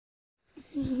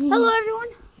Hello everyone,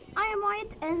 I am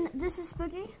Wyatt and this is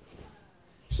Spooky.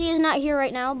 She is not here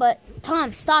right now, but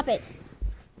Tom, stop it.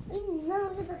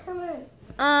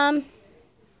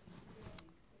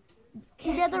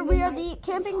 Together we are the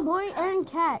Camping Boy and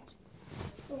Cat.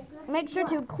 Make sure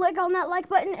to click on that like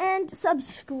button and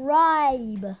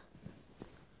subscribe.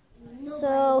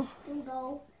 So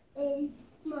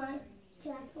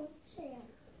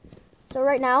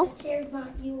right now,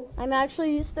 I'm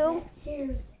actually still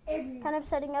kind of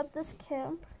setting up this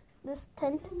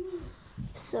tent.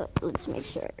 So let's make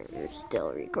sure we're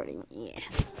still recording. Yeah.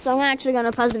 So I'm actually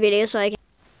gonna pause the video so I can.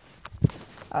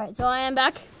 All right. So I am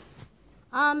back.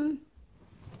 So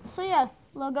yeah,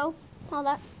 logo, all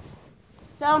that.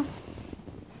 So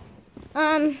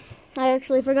I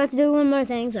actually forgot to do one more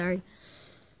thing. Sorry.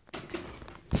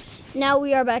 Now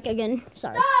we are back again.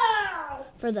 Sorry.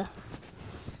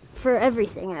 For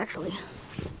everything actually.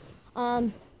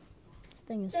 This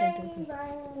thing is so dirty.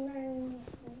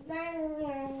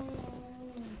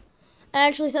 I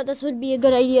actually thought this would be a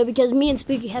good idea because me and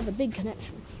Spooky have a big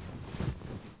connection.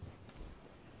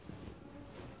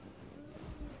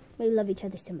 We love each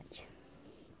other so much.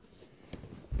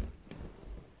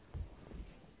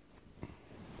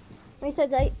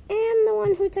 Besides, I am the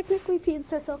one who technically feeds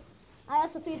her, so I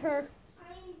also feed her.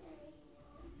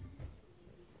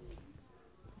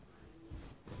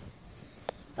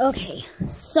 Okay,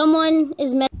 someone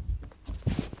is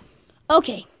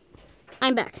Okay,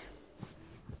 I'm back.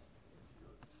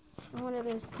 I want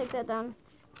to just take that down.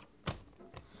 I'm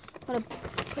gonna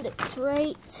put it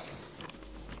right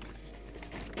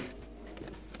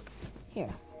here.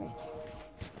 Right.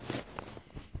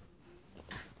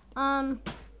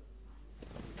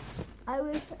 I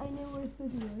wish I knew where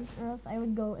Spooky is, or else I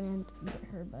would go and get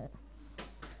her, but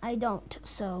I don't.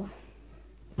 So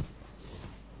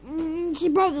she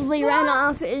probably ran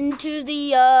off into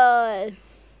the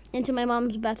into my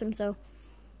mom's bathroom. So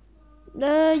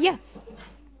yeah.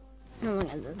 How long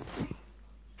is this?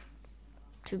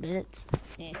 2 minutes.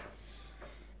 Yeah.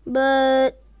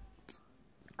 But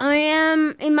I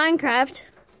am in Minecraft.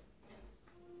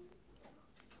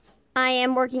 I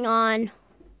am working on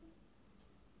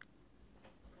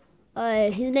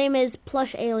his name is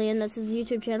Plush Alien. That's his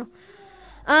YouTube channel.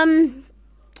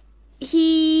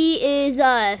 He is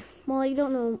well, I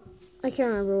don't know. I can't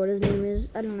remember what his name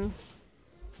is. I don't know.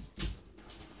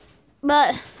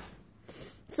 But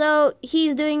so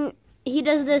he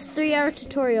does this 3-hour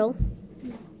tutorial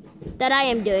that I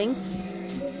am doing.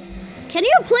 Can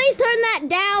you please turn that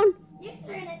down? You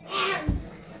turn it down.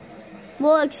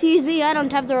 Well, excuse me, I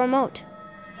don't have the remote.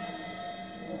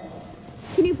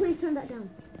 Can you please turn that down?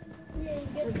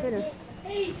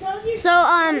 So,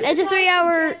 it's a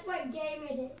 3-hour.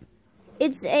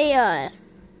 It's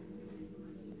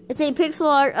a pixel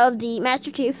art of the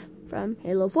Master Chief from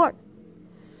Halo 4.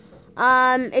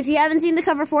 If you haven't seen the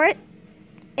cover for it,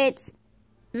 it's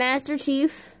Master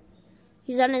Chief.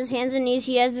 He's on his hands and knees.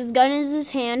 He has his gun in his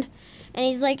hand, and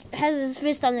he's like has his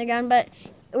fist on the ground. But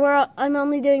I'm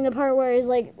only doing the part where he's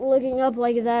like looking up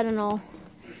like that and all.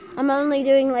 I'm only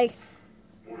doing like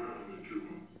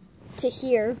to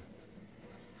here,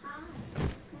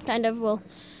 kind of. Well,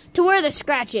 to where the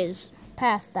scratch is.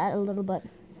 Past that a little bit.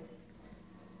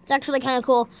 It's actually kind of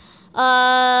cool.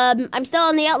 I'm still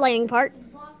on the outlining part.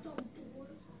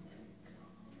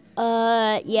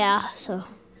 Yeah, so.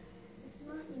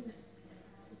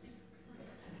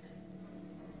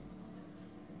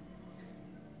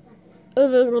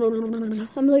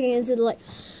 I'm looking into the light.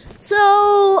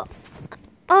 So,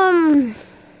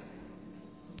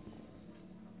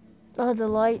 the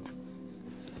light.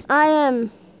 I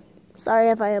am, sorry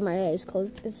if I have my eyes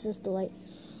closed, it's just the light.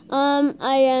 I'm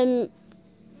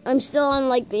still on,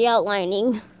 like, the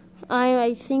outlining.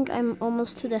 I think I'm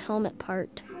almost to the helmet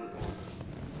part.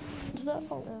 Did that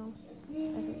fall down? I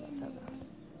think that fell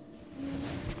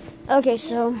down. Okay,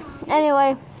 so,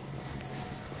 anyway.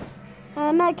 I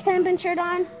have my camping shirt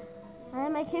on. I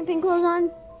have my camping clothes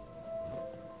on.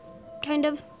 Kind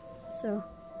of. So,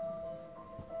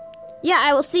 yeah,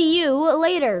 I will see you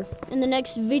later in the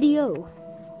next video.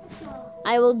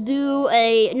 I will do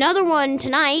another one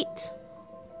tonight.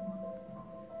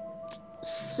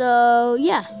 So,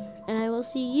 yeah. And I will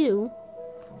see you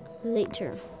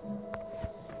later.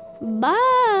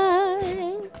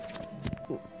 Bye.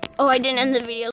 Oh, I didn't end the video.